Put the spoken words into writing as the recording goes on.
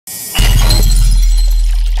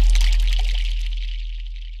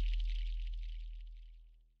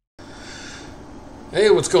Hey,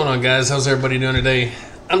 what's going on, guys? How's everybody doing today?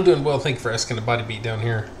 I'm doing well, thank you for asking. The Body Beat down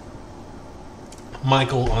here.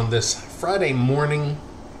 Michael on this Friday morning.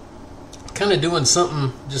 Kind of doing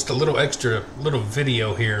something, just a little extra, little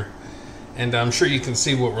video here. And I'm sure you can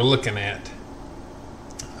see what we're looking at.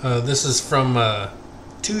 This is from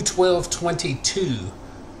 2/12/22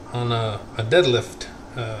 on a deadlift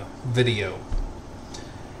video.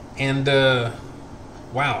 And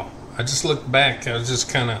wow, I just looked back. I was just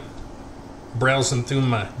kind of browsing through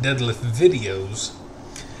my deadlift videos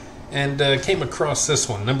and came across this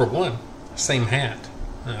one. Number one, same hat.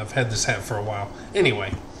 I've had this hat for a while.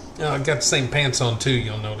 Anyway, I've got the same pants on too,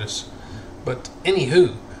 you'll notice. But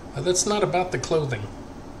anywho, that's not about the clothing.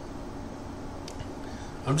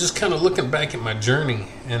 I'm just kind of looking back at my journey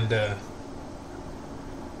and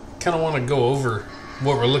kind of want to go over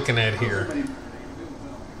what we're looking at here.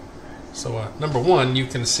 So number one, you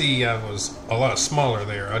can see I was a lot smaller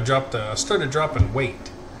there. I started dropping weight,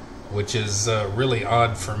 which is really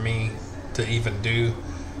odd for me to even do.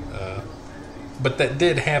 But that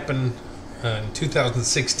did happen in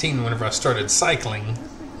 2016 whenever I started cycling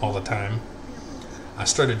all the time. I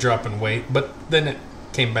started dropping weight, but then it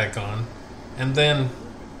came back on. And then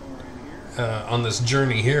on this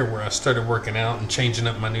journey here where I started working out and changing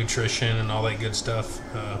up my nutrition and all that good stuff,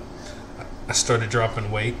 I started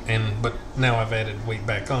dropping weight, but now I've added weight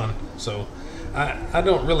back on. So I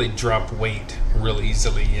don't really drop weight real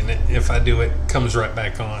easily, and if I do, it comes right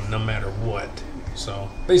back on no matter what. So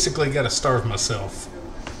basically got to starve myself.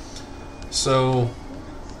 So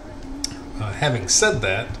having said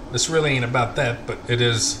that, this really ain't about that, but it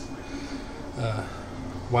is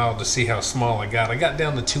wild to see how small I got. I got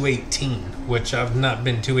down to 218, which I've not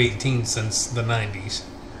been 218 since the 90s.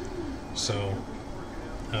 So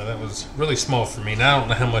that was really small for me. Now I don't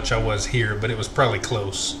know how much I was here, but it was probably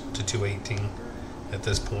close to 218 at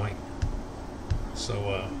this point.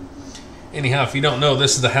 So anyhow, if you don't know,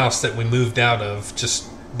 this is the house that we moved out of just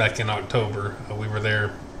back in October. We were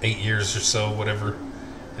there 8 years or so, whatever.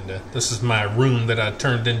 And this is my room that I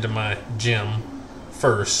turned into my gym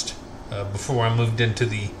first, before I moved into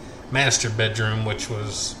the master bedroom, which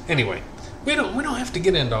was, anyway, we don't have to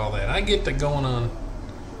get into all that. I get that going on,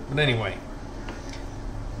 but anyway.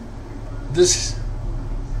 This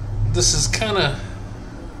is kind of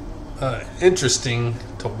interesting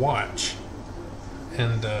to watch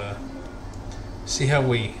and see how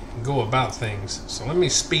we go about things. So let me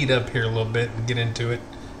speed up here a little bit and get into it.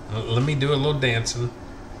 Let me do a little dancing.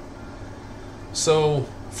 So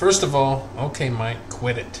first of all, okay, Mike,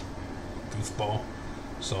 quit it, goofball.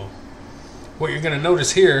 So what you're going to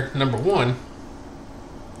notice here, number one,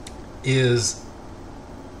 is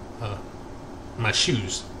my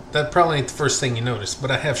shoes. That probably ain't the first thing you notice,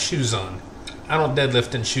 but I have shoes on. I don't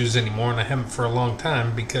deadlift in shoes anymore, and I haven't for a long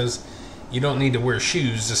time because you don't need to wear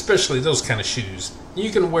shoes, especially those kind of shoes.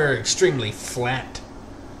 You can wear extremely flat,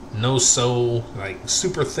 no sole, like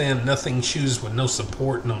super thin, nothing shoes with no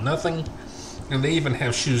support, no nothing. And they even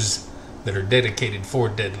have shoes that are dedicated for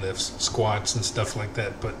deadlifts, squats, and stuff like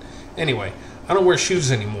that. But anyway, I don't wear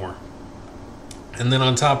shoes anymore. And then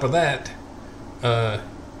on top of that,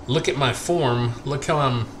 look at my form. Look how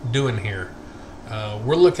I'm doing here.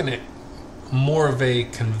 We're looking at more of a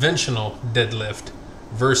conventional deadlift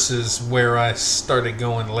versus where I started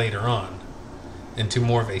going later on into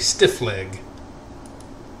more of a stiff leg.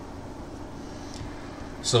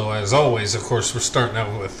 So as always, of course, we're starting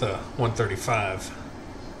out with 135.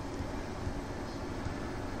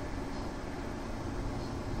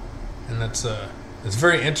 And it's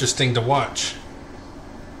very interesting to watch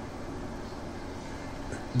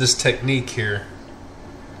this technique here,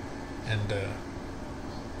 and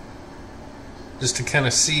just to kind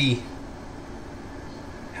of see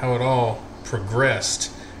how it all progressed.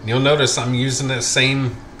 And you'll notice I'm using that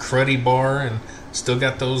same cruddy bar and still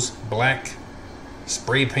got those black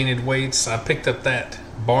spray painted weights. I picked up that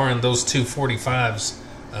bar and those 245s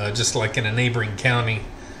just like in a neighboring county.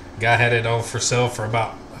 Guy had it all for sale for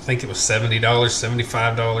about, I think it was $70,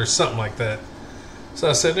 $75, something like that. So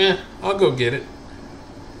I said, I'll go get it.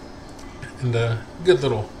 And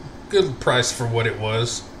good price for what it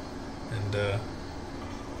was. And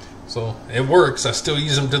so it works. I still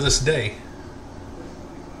use them to this day.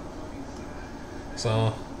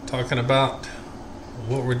 So talking about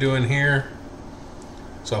what we're doing here.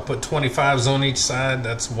 So I put 25s on each side.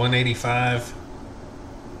 That's 185.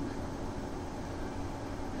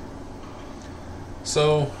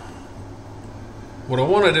 So what I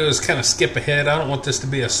want to do is kind of skip ahead. I don't want this to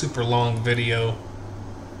be a super long video.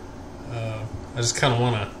 I just kind of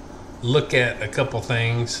want to look at a couple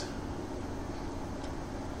things.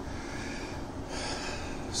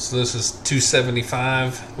 So this is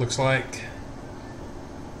 275, looks like.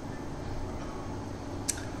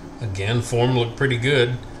 Again, form looked pretty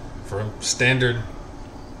good for a standard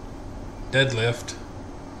deadlift.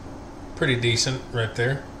 Pretty decent right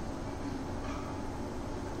there.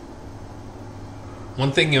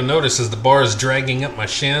 One thing you'll notice is the bar is dragging up my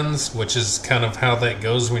shins, which is kind of how that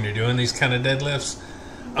goes when you're doing these kind of deadlifts.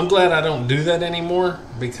 I'm glad I don't do that anymore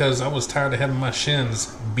because I was tired of having my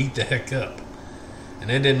shins beat the heck up. And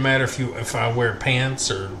it didn't matter if I wear pants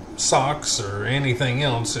or socks or anything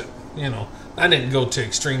else. I didn't go to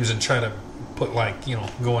extremes and try to put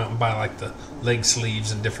go out and buy like the leg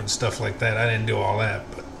sleeves and different stuff like that. I didn't do all that,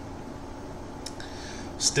 but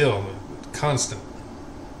still constant.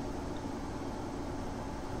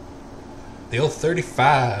 The old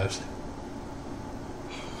 35s.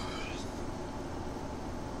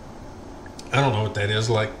 I don't know what that is,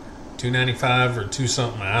 like 295 or 2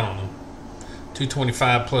 something, I don't know.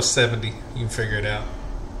 225 plus 70, you can figure it out.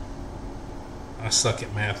 I suck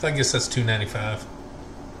at math. I guess that's 295.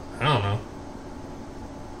 I don't know.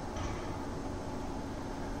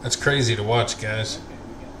 That's crazy to watch, guys.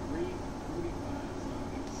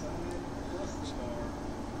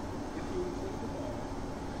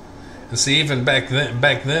 And see, even back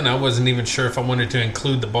then, I wasn't even sure if I wanted to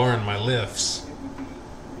include the bar in my lifts.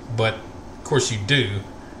 But of course, you do.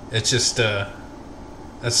 It's just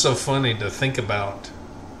that's so funny to think about.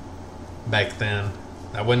 Back then,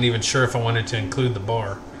 I wasn't even sure if I wanted to include the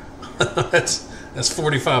bar. That's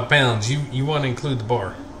 45 pounds. You want to include the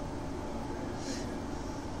bar.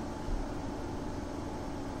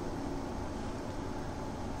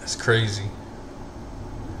 That's crazy.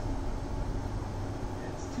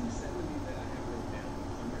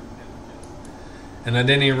 And I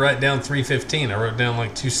didn't even write down 315. I wrote down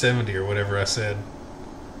like 270 or whatever I said.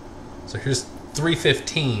 So here's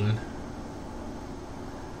 315.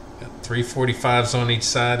 Got 345s on each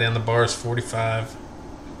side and the bar is 45.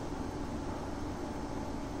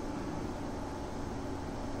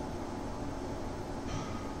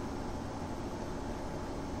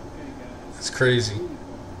 That's crazy.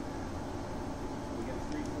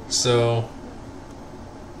 So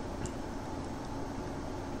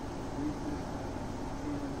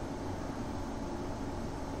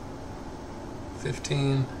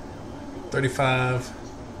 15, 35,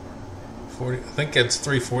 40, I think that's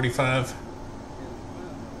 345.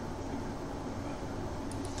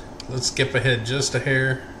 Let's skip ahead just a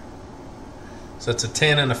hair. So that's a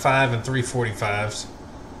 10 and a 5 and 3 45s.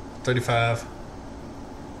 35,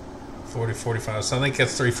 40, 45. So I think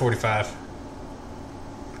that's 345.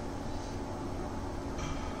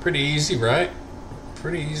 Pretty easy, right?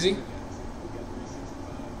 Pretty easy.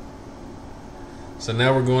 So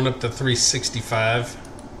now we're going up to 365.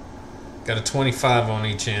 Got a 25 on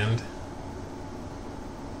each end.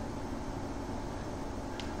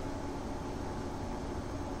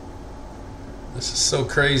 This is so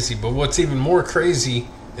crazy, but what's even more crazy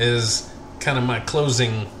is kind of my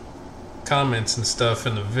closing comments and stuff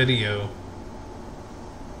in the video.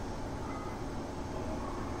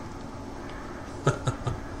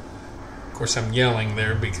 Of course I'm yelling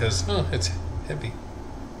there because it's heavy.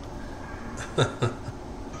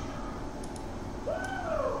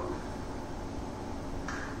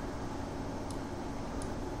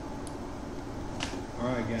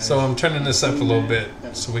 Alright guys. So I'm turning this up a little bit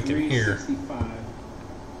so we can hear.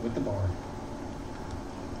 With the bar.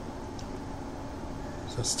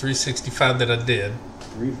 So it's 365 that I did.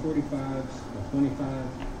 345s, a 25,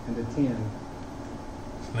 and a 10.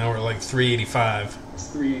 So now we're like 385. It's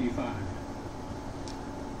 385.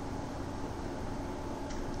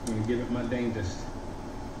 I'm going to give it my dangest.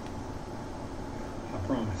 I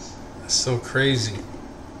promise. That's so crazy.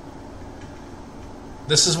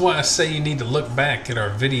 This is why I say you need to look back at our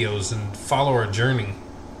videos and follow our journey.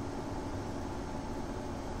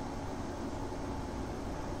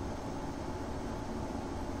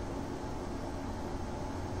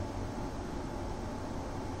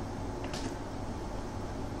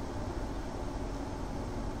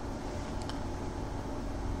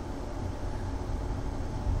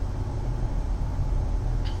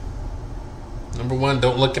 Number one,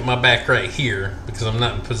 don't look at my back right here because I'm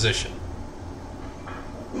not in position.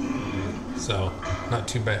 So, not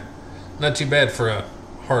too bad. Not too bad for a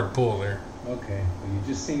hard pull there. Okay, well you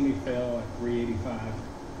just seen me fail at 385.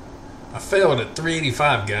 I failed at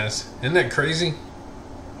 385, guys. Isn't that crazy?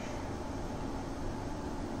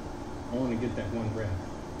 I want to get that one rep.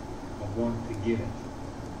 I want to get it.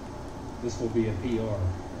 This will be a PR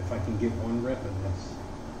if I can get one rep of this.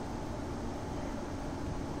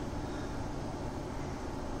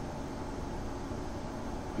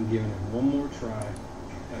 I'm giving it one more try.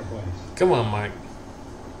 at a place. Come on, Mike.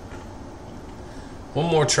 One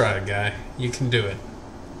more try, guy. You can do it.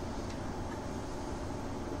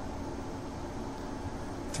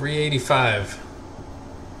 385.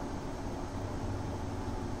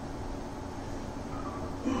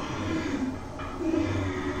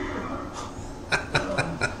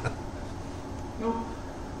 Nope.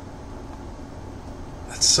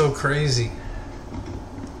 That's so crazy.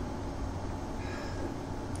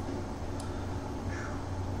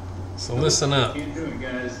 So listen up. Can't do it,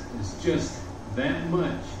 guys. It's just that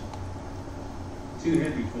much too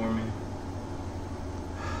heavy for me.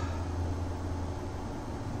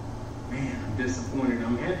 Man, I'm disappointed.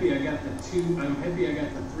 I'm happy I got the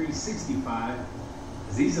 365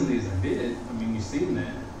 as easily as I did. I mean, you've seen that.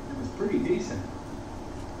 It was pretty decent.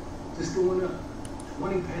 Just going up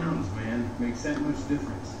 20 pounds, man, makes that much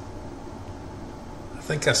difference. I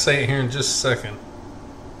think I say it here in just a second.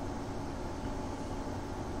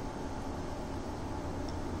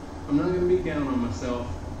 I'm not going to be down on myself.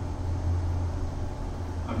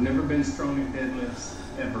 I've never been strong at deadlifts,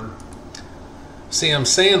 ever. See, I'm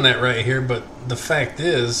saying that right here, but the fact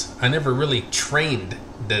is, I never really trained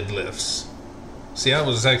deadlifts. See, I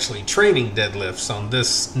was actually training deadlifts on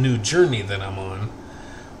this new journey that I'm on.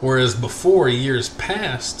 Whereas before, years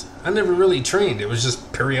past, I never really trained. It was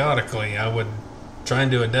just periodically I would try and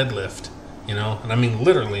do a deadlift, you know? And I mean,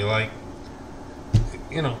 literally, like,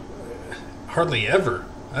 you know, hardly ever.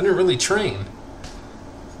 I didn't really train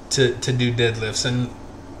to do deadlifts. And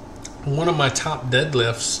one of my top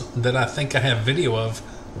deadlifts that I think I have video of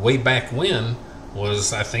way back when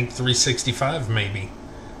was, I think, 365 maybe.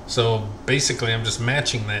 So basically I'm just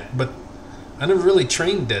matching that. But I never really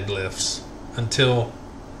trained deadlifts until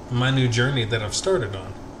my new journey that I've started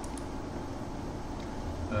on.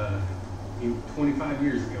 25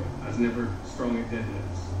 years ago, I was never strong at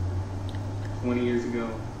deadlifts. 20 years ago,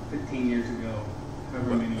 15 years ago,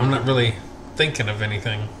 however many I'm not really thinking of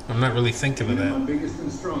anything. I'm not really thinking of that. My biggest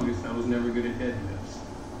and strongest, I was never good at deadlifts.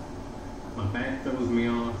 My back throws me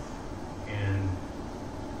off, and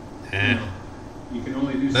you know, you can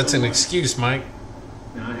only do That's so an much. excuse, Mike.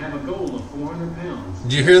 Now I have a goal of 400 pounds.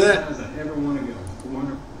 Did you hear that? As I ever want to go.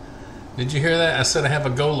 400. Did you hear that? I said I have a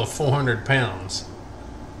goal of 400 pounds.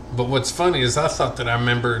 But what's funny is I thought that I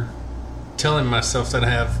remembered telling myself that I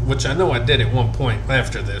have, which I know I did at one point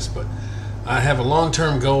after this, but I have a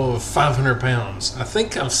long-term goal of 500 pounds. I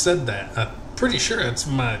think I've said that. I'm pretty sure it's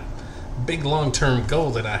my big long-term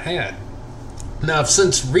goal that I had. Now, I've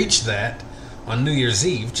since reached that on New Year's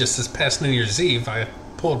Eve. Just this past New Year's Eve, I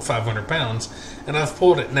pulled 500 pounds, and I've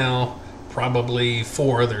pulled it now probably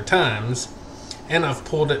 4 other times. And I've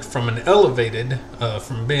pulled it from an elevated,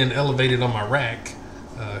 from being elevated on my rack,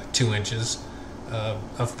 2 inches.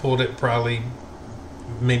 I've pulled it probably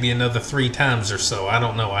maybe another 3 times or so. I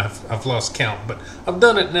don't know. I've lost count, but I've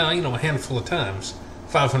done it now, you know, a handful of times.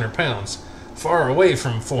 500 pounds, far away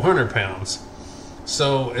from 400 pounds.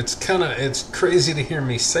 So it's crazy to hear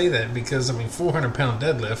me say that, because I mean, 400 pound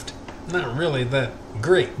deadlift, not really that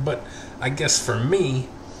great, but I guess for me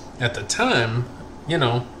at the time, you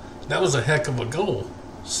know, that was a heck of a goal.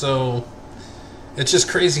 So it's just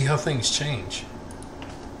crazy how things change.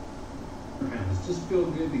 Pounds. Just feel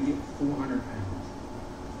good to get 400 pounds.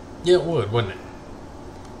 Yeah, it would, wouldn't it?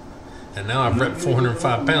 And now I've repped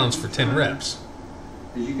 405 pounds for 10 reps.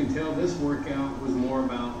 As you can tell, this workout was more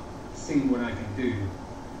about seeing what I can do,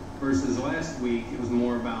 versus last week it was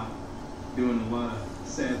more about doing a lot of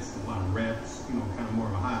sets, a lot of reps, you know, kind of more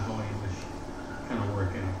of a high volume-ish kind of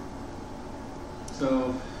workout.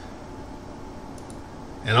 So,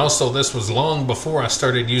 and also this was long before I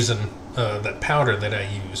started using that powder that I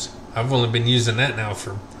use. I've only been using that now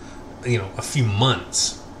for, you know, a few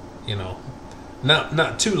months, you know,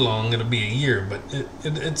 not too long. It'll be a year, but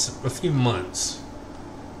it's a few months.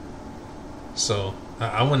 So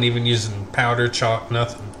I wasn't even using powder, chalk,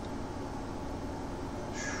 nothing.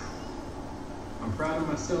 I'm proud of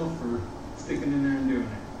myself for sticking in there and doing it.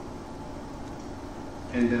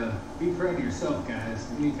 And be proud of yourself, guys.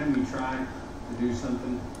 Anytime you try to do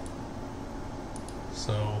something.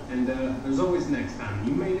 So. And there's always next time.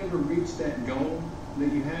 You may never reach that goal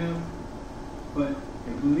that you have, but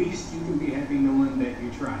at least you can be happy knowing that you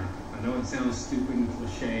tried. I know it sounds stupid and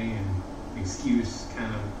cliche and excuse,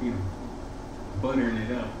 kind of, you know, buttering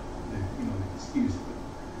it up, you know, the excuse, but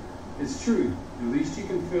it's true. At least you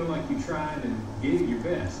can feel like you tried and gave it your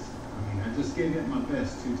best. I mean, I just gave it my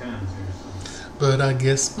best 2 times here. So. But I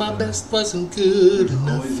guess my best wasn't good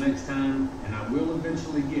enough. Always next time, and I will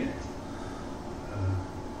eventually get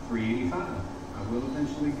 385. I will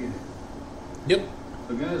eventually get it. Yep.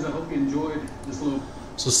 So guys, I hope you enjoyed this little...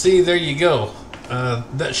 So see, there you go.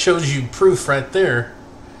 that shows you proof right there,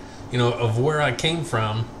 you know, of where I came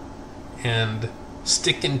from, and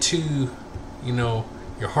sticking to, you know,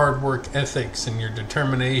 your hard work ethics and your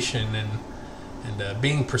determination, and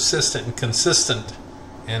being persistent and consistent.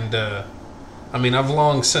 And I mean, I've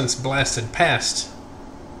long since blasted past,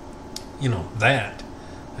 you know, that,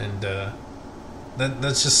 and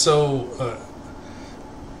that's just so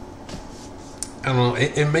I don't know,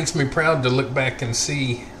 it makes me proud to look back and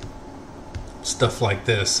see stuff like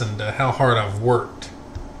this, and how hard I've worked.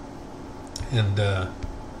 And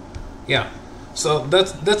yeah, so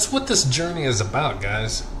that's what this journey is about,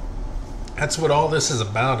 guys. That's what all this is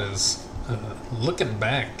about, is looking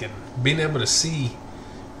back and being able to see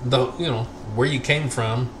the, you know, where you came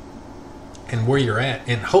from and where you're at,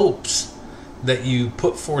 in hopes that you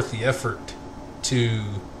put forth the effort to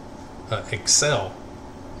excel,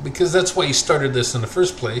 because that's why you started this in the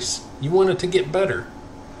first place. You wanted to get better.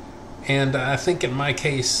 And I think in my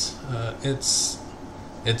case, it's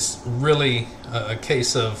really a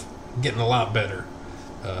case of getting a lot better.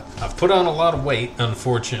 I've put on a lot of weight,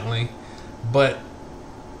 unfortunately, but,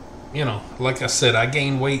 you know, like I said, I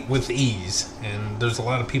gain weight with ease. And there's a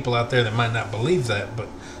lot of people out there that might not believe that, but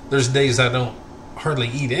there's days I don't hardly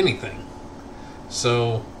eat anything.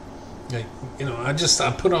 So, you know, I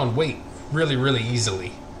put on weight really, really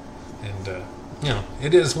easily. And, you know,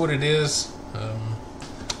 it is what it is.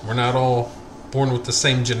 We're not all born with the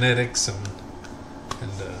same genetics and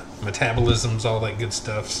metabolisms, all that good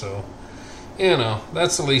stuff. So, you know,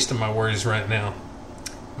 that's the least of my worries right now.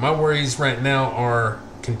 My worries right now are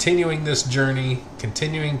continuing this journey,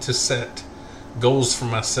 continuing to set goals for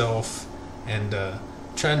myself, and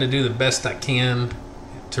trying to do the best I can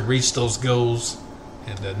to reach those goals,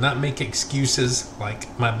 and not make excuses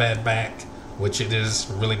like my bad back, which it is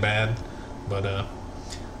really bad. But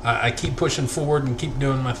I keep pushing forward and keep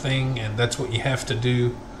doing my thing, and that's what you have to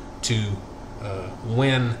do to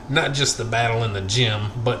win, not just the battle in the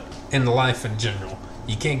gym, but in life in general.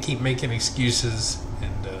 You can't keep making excuses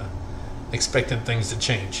and expecting things to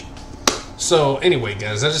change. So anyway,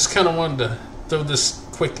 guys, I just kind of wanted to throw this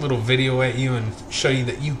quick little video at you and show you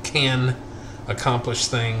that you can accomplish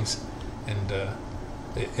things, and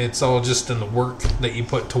it's all just in the work that you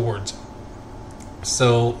put towards it.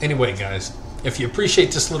 So anyway, guys, if you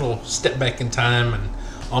appreciate this little step back in time and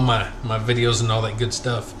all my videos and all that good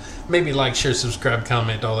stuff, maybe like, share, subscribe,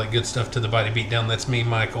 comment, all that good stuff to the Body Beatdown. That's me,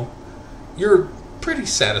 Michael. You're a pretty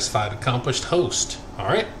satisfied, accomplished host. All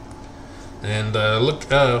right? And look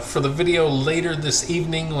for the video later this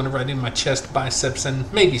evening whenever I do my chest, biceps,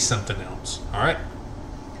 and maybe something else. All right?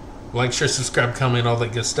 Like, share, subscribe, comment, all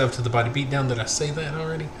that good stuff to the Body Beatdown. Did I say that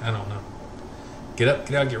already? I don't know. Get up,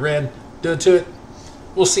 get out, get rad. Do it to it.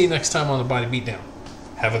 We'll see you next time on the Body Beatdown.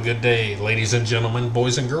 Have a good day, ladies and gentlemen,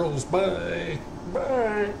 boys and girls. Bye.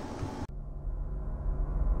 Bye.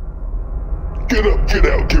 Get up, get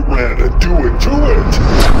out, get rad, and do it, do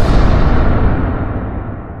it!